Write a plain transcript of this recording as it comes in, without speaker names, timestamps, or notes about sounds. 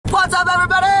What's up,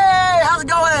 everybody? How's it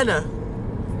going?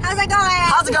 How's it going?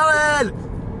 How's it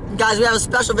going? Guys, we have a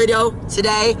special video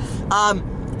today.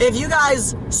 If you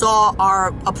guys saw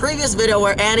a previous video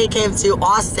where Annie came to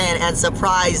Austin and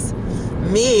surprised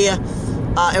me,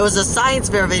 it was a science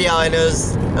fair video and it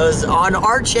was on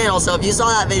our channel. So if you saw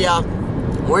that video,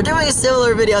 we're doing a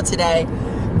similar video today,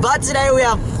 but today we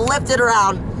have flipped it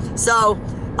around. So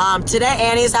today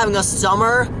Annie's having a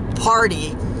summer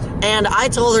party, and I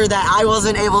told her that I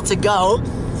wasn't able to go,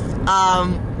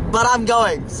 but I'm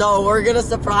going. So we're gonna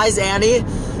surprise Annie,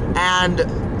 and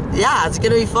yeah, it's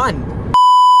gonna be fun.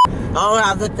 Oh,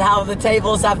 how the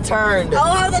tables have turned. Oh,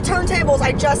 how the turntables.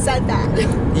 I just said that.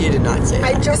 You did not say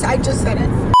that. I just said it.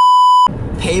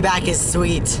 Payback is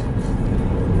sweet.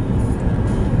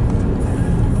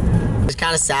 It's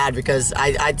kind of sad because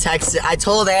I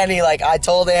told Annie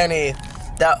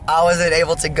that I wasn't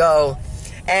able to go,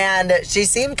 and she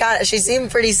seemed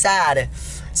pretty sad.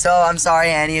 So I'm sorry,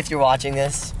 Annie, if you're watching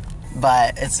this,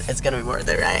 but it's gonna be worth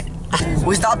it, right?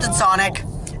 We stopped at Sonic,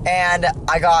 and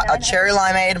I got a cherry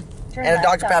limeade and a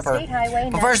Dr. Pepper.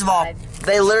 But first of all,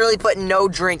 they literally put no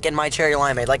drink in my cherry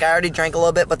limeade. Like, I already drank a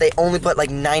little bit, but they only put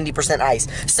like 90% ice.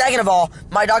 Second of all,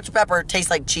 my Dr. Pepper tastes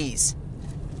like cheese.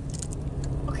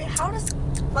 Okay,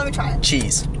 let me try it.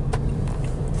 Cheese.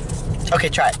 Okay,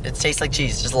 try it. It tastes like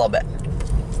cheese, just a little bit.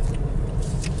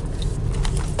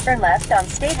 Turn left on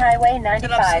State Highway 95.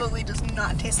 It absolutely does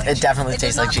not taste like cheese. It definitely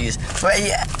tastes like cheese. But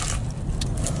yeah.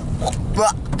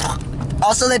 But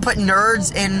also, they put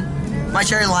nerds in my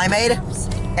cherry limeade,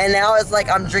 and now it's like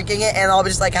I'm drinking it and I'll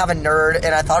just like have a nerd,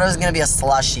 and I thought it was gonna be a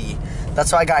slushy.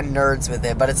 That's why I got nerds with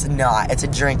it, but it's not. It's a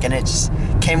drink, and it just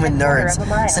came with nerds.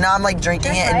 So now I'm like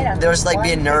drinking it, and there's like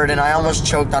being a nerd, and I almost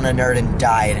choked on a nerd and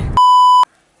died.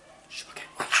 Okay,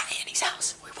 we're at Annie's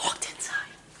house. We walked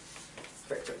inside.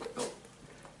 Oh.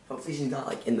 Hopefully she's not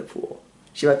like in the pool.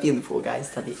 She might be in the pool, guys.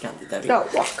 That'd be kind of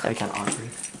awkward.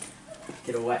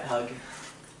 Get a wet hug.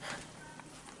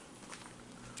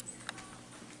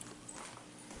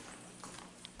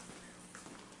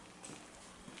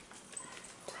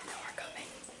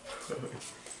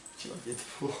 She might be at the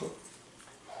pool.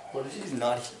 What if she's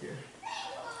not here?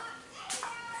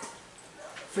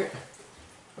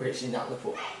 Okay, she's not in the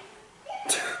pool.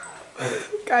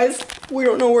 Guys, we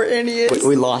don't know where Annie is.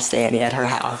 We lost Annie at her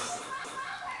house.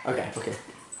 Okay.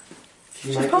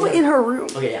 She's probably in her room.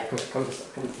 Okay, yeah, come this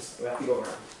way. We have to go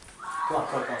around. Come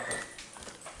on.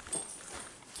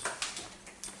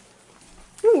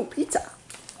 Ooh, pizza.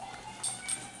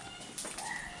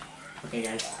 Okay,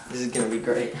 guys, this is gonna be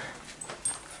great.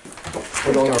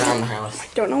 We're going around the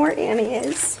house. Don't know where Annie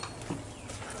is.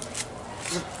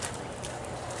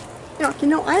 You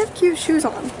know, I have cute shoes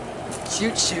on.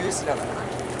 Cute shoes? No.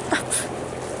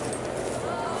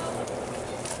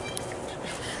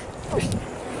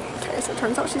 Okay, so it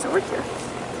turns out she's over here.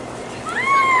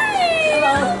 Hi!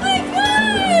 Oh my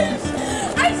gosh!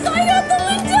 I saw you at the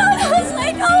window and I was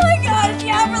like, oh my gosh,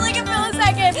 yeah, for like a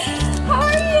millisecond. How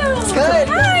are you? Good.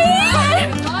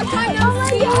 Hi! Oh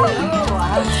my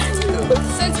god.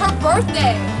 Since her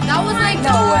birthday. That was like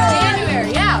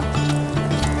January, yeah.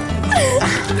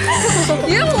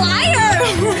 You liar!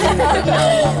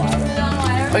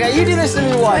 Okay, you do this to me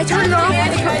once. You do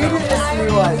this to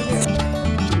me once.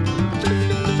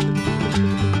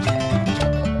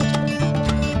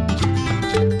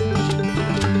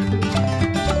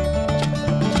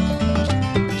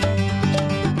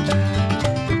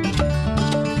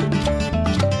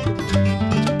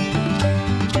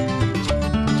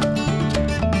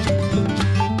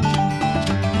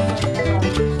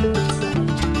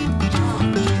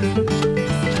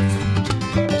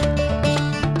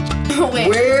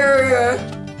 We're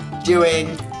doing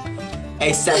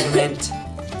a segment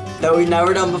that we've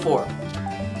never done before.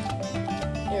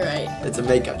 You're right. It's a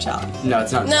makeup challenge. No,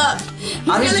 it's not. No,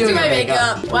 I'm just doing my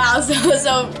makeup. Wow,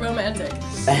 so romantic.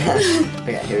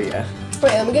 Okay, here we go.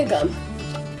 Wait, let me get gum.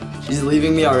 She's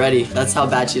leaving me already. That's how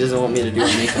bad she doesn't want me to do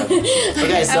her makeup.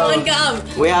 Okay, so I want gum.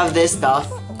 we have this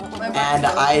stuff, and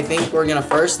I think we're gonna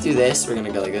first do this. We're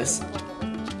gonna go like this.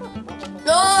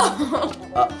 No!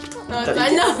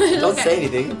 Don't say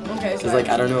anything. Okay, Cause like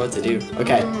I don't know what to do.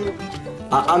 Okay.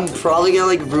 I'm probably gonna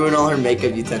like ruin all her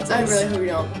makeup utensils. I really hope you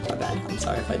don't. My bad. I'm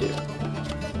sorry if I do.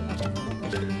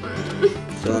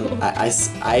 So then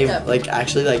I like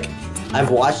actually like I've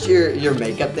watched your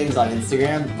makeup things on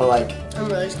Instagram, but like I'm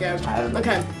really scared. I haven't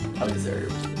Okay.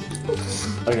 observed.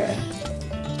 Okay.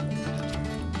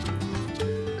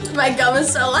 My gum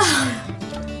is so loud.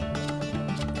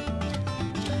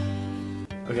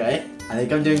 Okay. I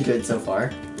think I'm doing good so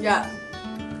far. Yeah.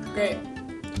 Great.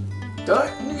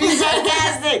 Don't be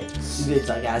sarcastic! She's being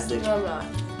sarcastic. No, I'm not.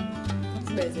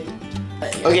 amazing.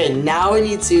 Okay, now we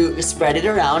need to spread it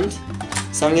around.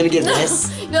 So I'm gonna get this.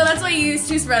 No, that's what you use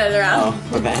to spread it around.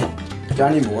 Oh, okay. Do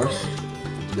I need more?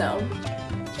 No.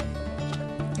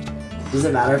 Does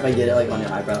it matter if I get it like on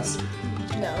your eyebrows?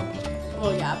 No.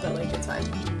 Well, yeah, but like it's fine.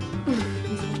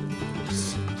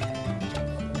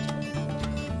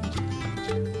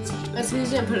 That's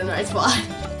because you didn't put it in the right spot.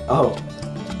 Oh.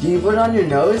 Do you put it on your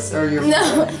nose or your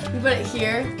No, you put it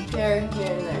here, here,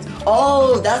 here, and there.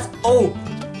 Oh, that's oh.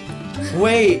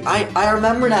 Wait, I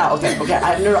remember now. Okay, okay.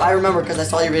 I remember because I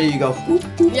saw your video. You go. Whoop,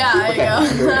 whoop, Yeah, whoop. there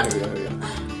Okay, you go. here we go.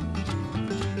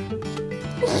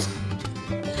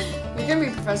 You're gonna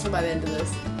be professional by the end of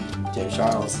this. James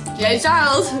Charles. Jay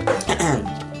Charles.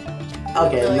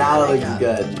 Okay, Really now good, it looks yeah.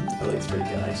 good. It looks pretty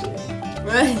good actually.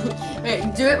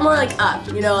 Wait, do it more like up.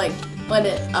 You know, like blend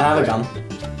it up. Can I have a gum?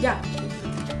 Yeah.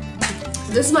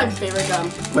 This is my favorite gum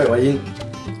Wait, what you?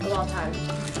 of all time.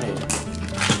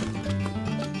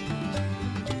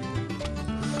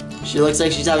 She looks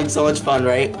like she's having so much fun,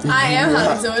 right? I am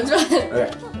having so much fun.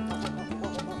 Okay.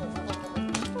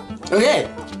 Okay.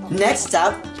 Next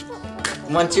up,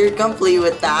 once you're complete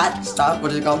with that stuff,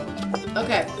 what is it called?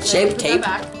 Okay. so Shape put that tape?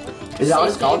 back. Is that what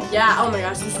it's Shape called? tape. Yeah. Oh my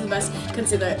gosh, this is the best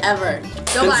concealer ever.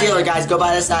 Go Concealer, buy it. guys. Go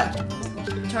buy this at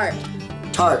Tarte.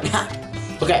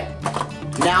 Tarte. Okay.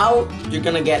 Now you're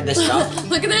gonna get this stuff.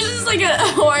 Look at there's just like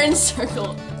an orange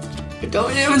circle.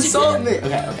 Don't even insult me.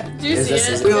 Okay, okay. Do you see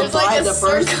it? We There's like applied a the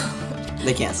first. circle.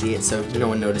 They can't see it, so no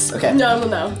one noticed. Okay. No,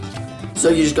 no. So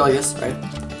you just go like this, right?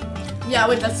 Yeah,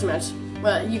 wait, that's too much.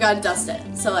 Well, you gotta dust it.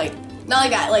 So like, not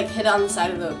like that, like hit it on the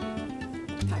side of the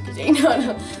packaging. No,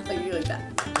 no, like you like that.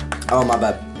 Oh, my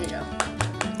bad. There you go.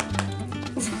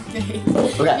 Okay.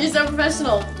 Okay. You're so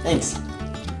professional. Thanks.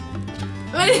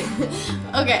 Wait.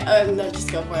 Okay. No,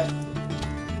 just go for it.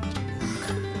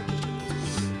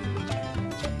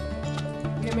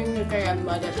 You're making me look like I have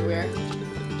mud everywhere.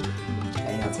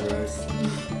 Hey, that's a roast.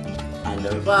 I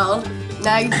know. Well,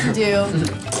 now you can do.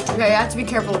 Okay, you have to be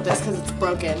careful with this because it's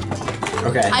broken.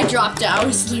 Okay. I dropped it. I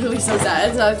was literally so sad.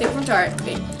 It's another thing from Tarte.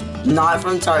 Okay. Not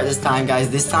from Tarte this time, guys.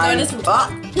 This time. No, it is from Ah!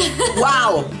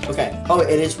 Wow. Okay. Oh,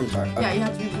 it is from Tarte. Okay. Yeah, you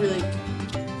have to be really.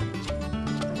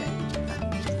 Okay.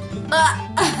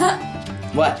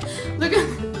 What? Look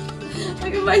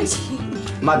at my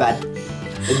teeth. My bad.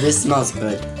 This smells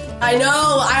good. I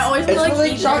know. I always feel It's like really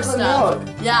eating your chocolate stuff.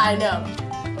 milk. Yeah, I know.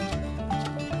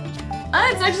 Ah,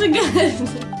 it's actually good.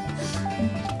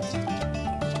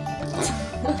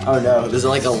 Oh no, there's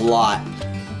like a lot.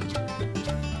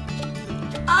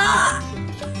 Ah.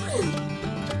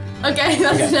 Okay,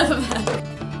 that's Okay. enough of that.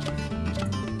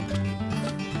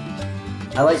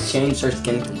 I like changed her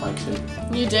skin complexion.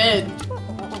 You did.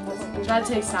 That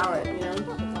takes talent, you know.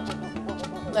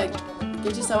 Like,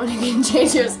 get you someone who can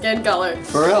change your skin color.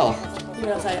 For real. Even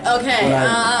outside. Okay.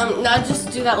 Now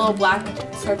just do that little black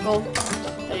circle.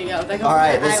 There you go. That goes All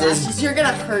right, with my this eyelashes. is- You're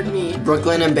gonna hurt me.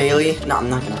 Brooklyn and Bailey. No, I'm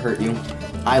not gonna hurt you.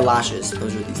 Eyelashes.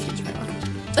 Those are these things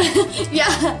right Yeah.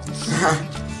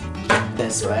 now.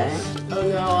 This way. Oh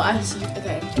no. I'm so,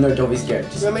 okay. No, don't be scared.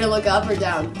 You Just want me to look up or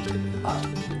down? up.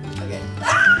 Okay.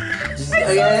 Just,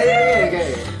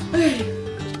 okay. Okay.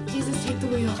 Jesus, take the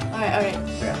wheel. Alright, alright.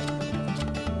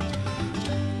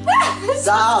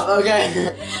 Stop.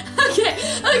 Okay.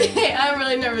 Okay, I'm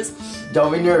really nervous.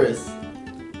 Don't be nervous.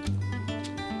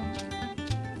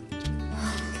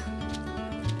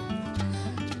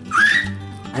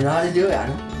 I know how to do it. I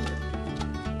know.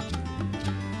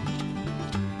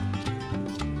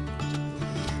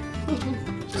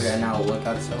 Okay, now look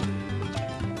up so.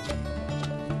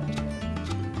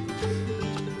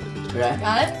 Okay.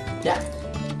 Got it? Yeah.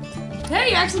 Hey,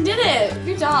 you actually did it!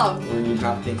 Good job. Were you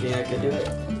not thinking I could do it?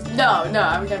 No,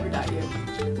 I would never doubt you.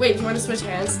 Wait, do you want to switch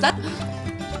hands?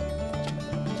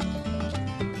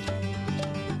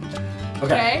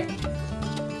 Okay.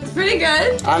 It's pretty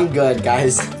good. I'm good,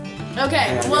 guys.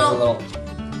 Okay, And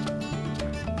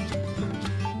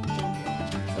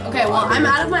well, I'm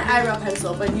out of my eyebrow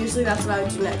pencil, but usually that's what I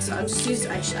would do next, so I'll just use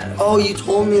eyeshadow. Oh, you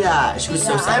told me that. She was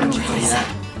so Yeah, sad. I'm when you told really me that.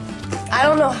 sad. I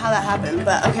don't know how that happened,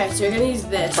 but okay, so you're gonna use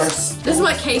this. First. This is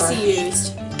what Casey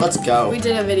used. Let's go. We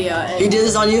did a video, and He did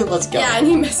this on you? Let's go. yeah, and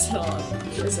he messed it all up.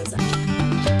 It was so sad.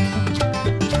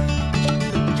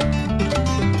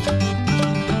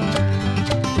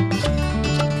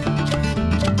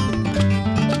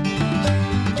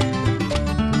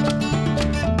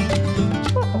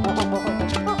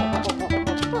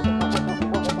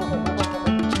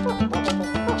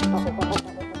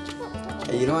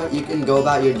 You know what? You can go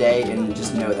about your day and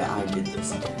just know that I did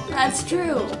this. That's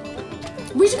true.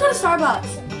 We should go to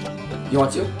Starbucks. You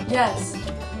want to? Yes.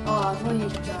 Oh, I thought you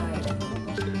tried.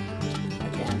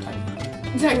 Okay, I'm tired.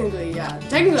 Technically, yeah.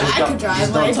 Technically, Just I don't- could drive.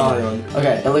 Just don't Like, tell anyone.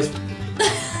 Okay, it looks.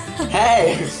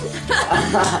 Hey.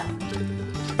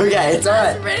 Okay, it's alright.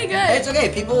 that's pretty good. It's okay.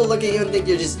 People will look at you and think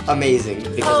you're just amazing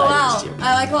because Oh I wow! used you.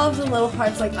 I like all of the little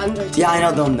parts like under. Yeah, I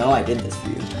know. They'll know I did this for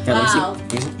you. Here, let me Wow.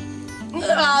 see. Let me see.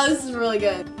 Wow, this is really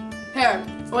good. Here,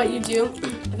 what you do?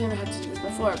 I've never had to do this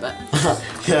before, but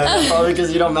Yeah, probably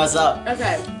because you don't mess up.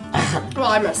 okay. Well,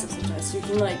 I mess up sometimes. So you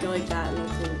can like go like that and then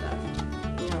clean it up.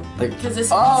 You know, Like- because this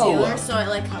is Oh. concealer, so it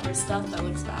like covers stuff that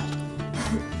looks bad.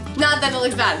 Not that it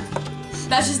looks bad.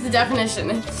 That's just the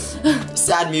definition.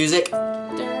 Sad music.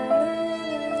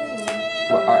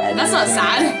 What, our editor That's not doing?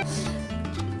 sad.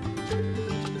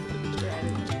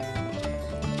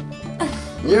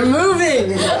 You're moving.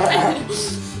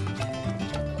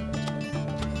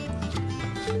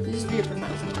 You just be a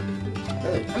professional.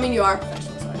 Really? I mean, you are a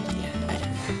professional, sorry.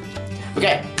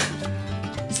 Okay.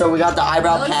 So we got the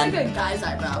eyebrow That looks pen. like a guy's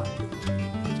eyebrow.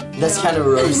 That's kind of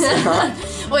roast.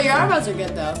 Well, your eyebrows are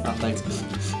good though. Oh, thanks.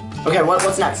 Okay,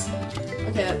 what's next?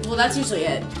 Okay, well that's usually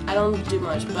it. I don't do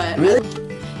much, but Really?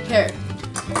 here,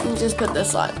 you just put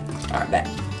this on. Alright, bet.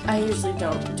 I usually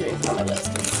don't do anything on my lips.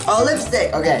 Oh,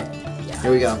 lipstick. Okay. Yeah.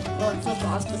 Here we go. Well, flip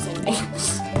flops, the same thing.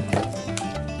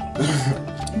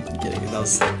 I'm kidding. That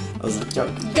was a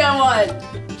joke. Go on.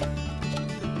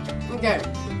 Okay,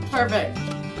 perfect.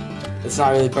 It's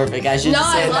not really perfect. I should No,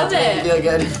 just say I that love to make it. you feel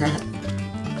good.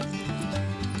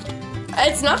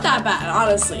 It's not that bad,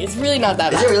 honestly. It's really not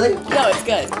that Is bad. it really? No, it's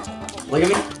good. Look at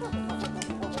me.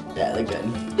 Yeah, look good.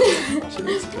 She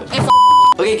looks good. It's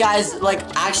Okay, guys. Like,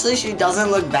 actually, she doesn't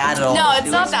look bad at all. no, She it's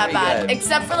not looks that pretty bad. good.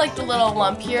 Except for like the little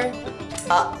lump here.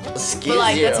 Excuse But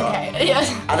like, you. that's okay.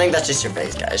 Yeah. I think that's just your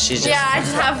face, guys. She's just. Yeah, I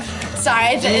just have. Sorry,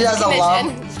 it's She it's does a lump.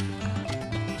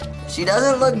 condition. She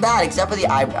doesn't look bad except for the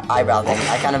eyebrow thing.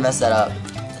 I kind of messed that up.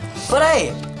 But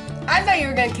hey. I thought you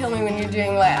were gonna kill me when you're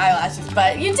doing my eyelashes,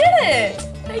 but you did it.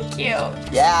 Thank you.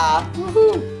 Yeah.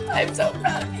 Woohoo! I'm so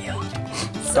proud of you.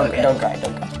 So good. Don't cry.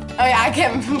 Don't cry. Oh yeah, I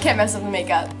can't mess up the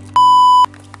makeup.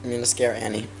 I'm gonna scare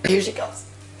Annie. Here she goes.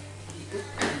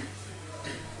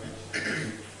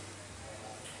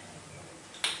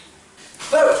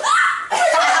 Boom. You're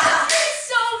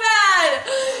so bad.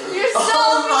 You're so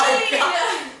Oh my mean.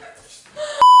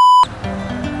 God.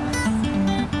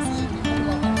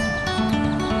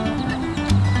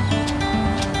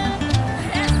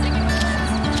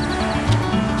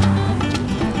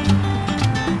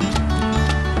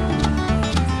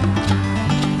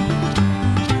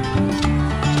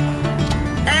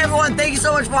 Hey everyone, thank you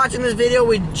so much for watching this video.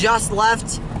 We just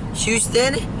left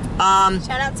Houston. Shout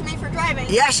out to me for driving.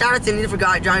 Yeah, shout out to Nina for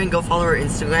driving. Go follow her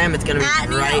Instagram. It's gonna be At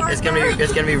Nina right. It's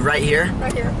gonna be right here.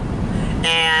 Right here.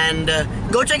 And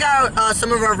go check out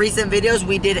some of our recent videos.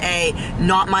 We did a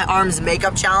Not My Arms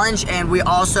makeup challenge, and we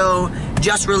also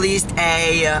just released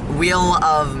a Wheel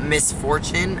of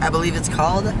Misfortune, I believe it's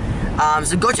called.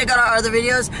 So go check out our other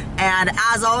videos, and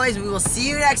as always, we will see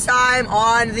you next time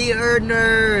on the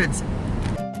Erdners.